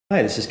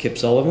Hi, this is Kip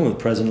Sullivan with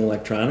President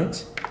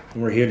Electronics,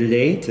 and we're here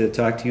today to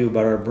talk to you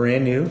about our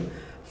brand new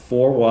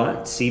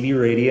 4-watt CB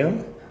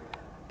radio,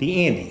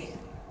 the Andy.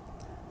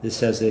 This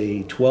has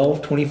a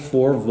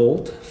 1224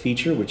 volt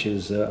feature, which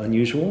is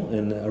unusual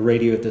in a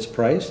radio at this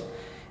price.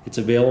 It's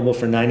available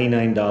for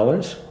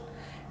 $99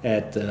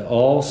 at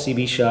all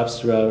CB shops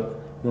throughout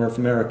North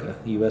America,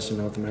 the US and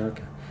North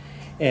America.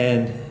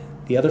 And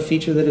the other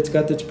feature that it's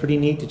got that's pretty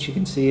neat that you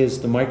can see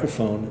is the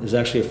microphone is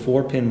actually a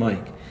 4-pin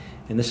mic.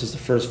 And this is the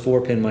first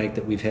 4-pin mic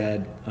that we've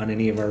had on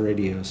any of our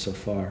radios so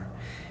far.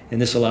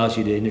 And this allows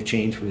you to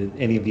interchange with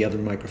any of the other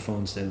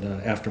microphones, that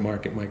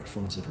aftermarket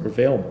microphones that are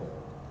available.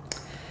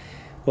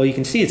 Well, you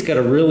can see it's got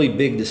a really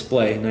big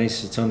display.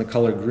 Nice, it's on the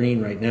color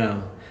green right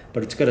now,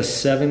 but it's got a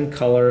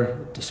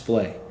 7-color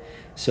display.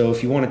 So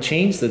if you want to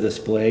change the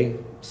display,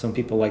 some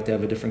people like to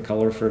have a different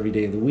color for every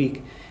day of the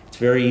week, it's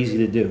very easy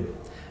to do.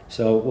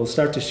 So we'll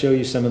start to show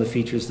you some of the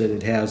features that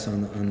it has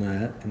on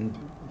that. And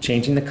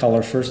changing the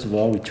color, first of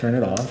all, we turn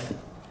it off.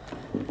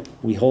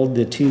 We hold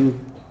the 2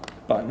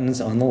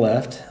 buttons on the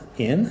left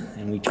in,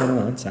 and we turn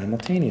it on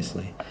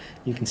simultaneously.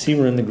 You can see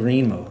we're in the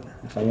green mode.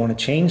 If I want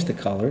to change the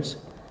colors,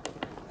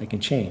 I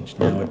can change.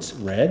 Now it's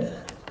red,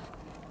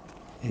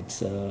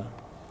 it's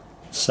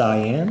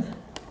cyan,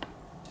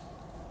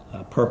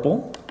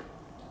 purple,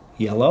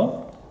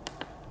 yellow,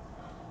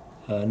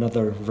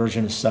 another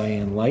version of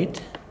cyan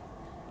light,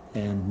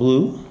 and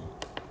blue,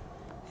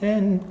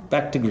 and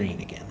back to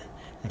green again.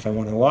 If I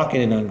want to lock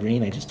it in on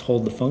green, I just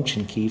hold the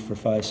function key for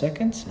 5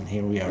 seconds, and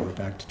here we are, we're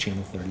back to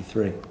channel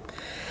 33.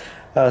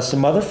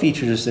 Some other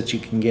features that you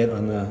can get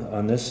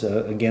on this,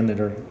 again, that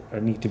are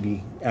need to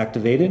be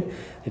activated.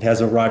 It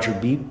has a Roger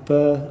beep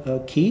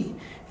key,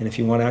 and if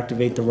you want to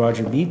activate the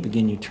Roger beep,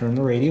 again, you turn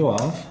the radio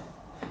off,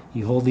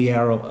 you hold the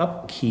arrow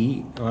up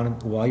key on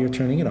while you're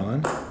turning it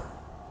on,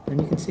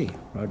 and you can see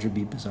Roger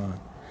beep is on.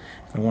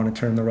 If I want to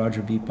turn the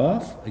Roger beep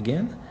off,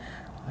 again,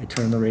 I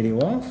turn the radio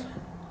off,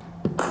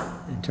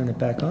 and turn it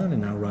back on,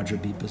 and now Roger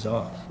beep is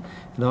off.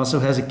 It also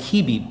has a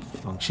key beep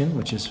function,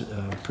 which is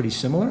pretty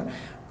similar.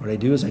 What I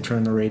do is I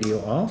turn the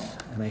radio off,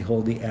 and I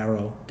hold the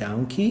arrow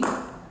down key, and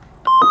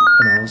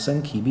all of a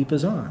sudden key beep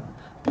is on.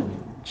 Let me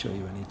show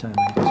you anytime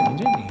I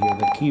change it. You hear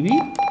the key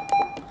beep.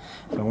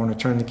 If I want to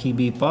turn the key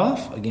beep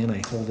off, again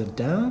I hold it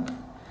down,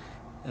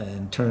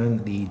 and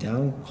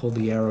hold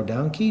the arrow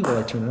down key while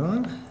I turn it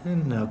on,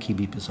 and now key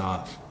beep is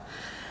off.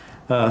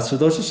 So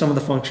those are some of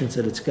the functions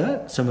that it's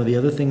got. Some of the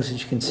other things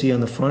that you can see on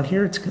the front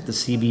here, it's got the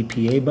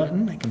CBPA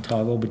button. I can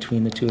toggle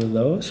between the 2 of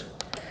those.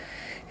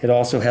 It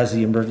also has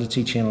the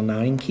emergency channel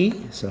 9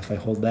 key. So if I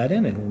hold that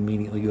in, it will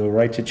immediately go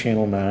right to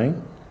channel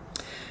 9.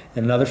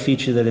 And another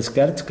feature that it's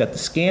got the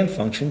scan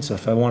function. So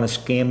if I want to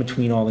scan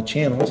between all the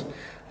channels,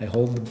 I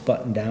hold the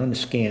button down to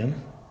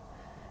scan.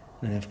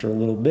 And after a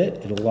little bit,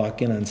 it'll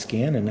lock in on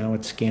scan, and now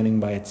it's scanning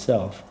by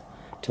itself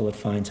till it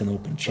finds an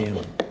open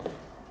channel.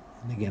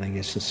 And again, I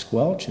guess the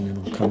squelch, and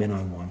it'll come in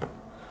on 1.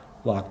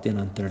 Locked in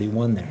on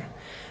 31 there.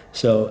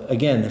 So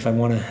again, if I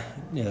want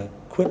to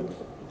quit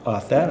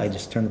off that, I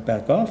just turn it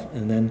back off,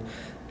 and then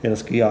it'll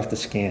ski off the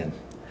scan.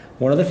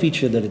 One other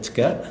feature that it's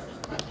got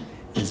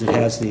is it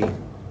has the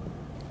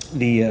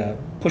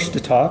push to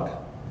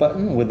talk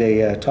button with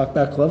a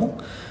talkback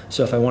level.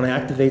 So if I want to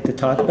activate the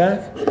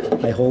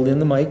talkback, I hold in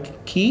the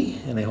mic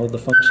key, and I hold the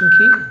function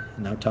key,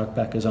 and now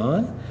talkback is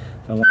on.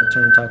 If I want to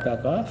turn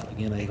talkback off,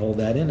 again, I hold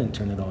that in and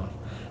turn it off.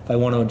 If I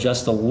want to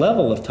adjust the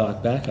level of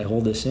talkback, I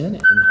hold this in and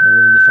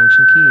hold the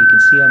function key. You can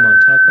see I'm on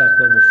talkback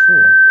level 4.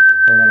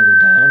 If I want to go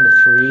down to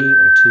 3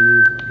 or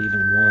 2 or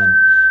even 1,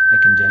 I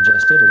can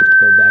adjust it or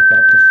go back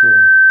up to 4.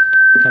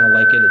 Kind of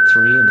like it at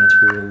 3, and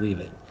that's where we'll leave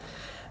it.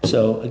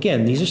 So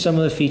again, these are some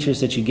of the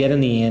features that you get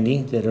in the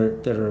Andy that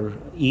are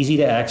easy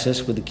to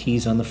access with the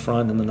keys on the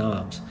front and the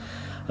knobs.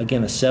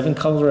 Again, a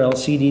 7-color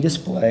LCD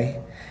display,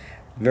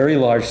 very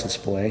large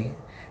display.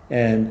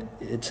 And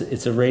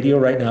it's a radio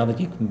right now that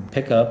you can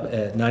pick up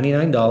at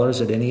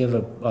 $99 at any of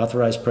the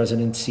authorized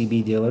President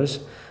CB dealers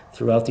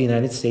throughout the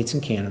United States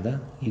and Canada.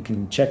 You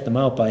can check them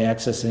out by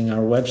accessing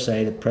our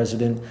website at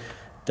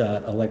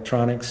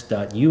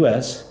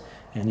president.electronics.us,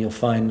 and you'll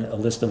find a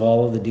list of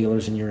all of the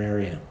dealers in your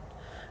area.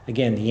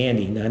 Again, the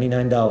Andy,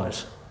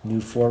 $99, new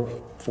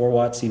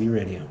 4-watt CB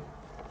radio.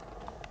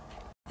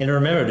 And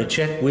remember to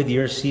check with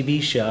your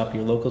CB shop,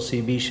 your local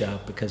CB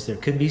shop, because there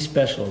could be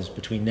specials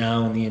between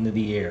now and the end of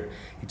the year.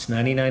 It's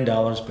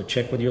 $99, but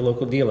check with your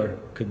local dealer.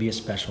 Could be a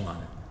special on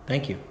it.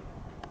 Thank you.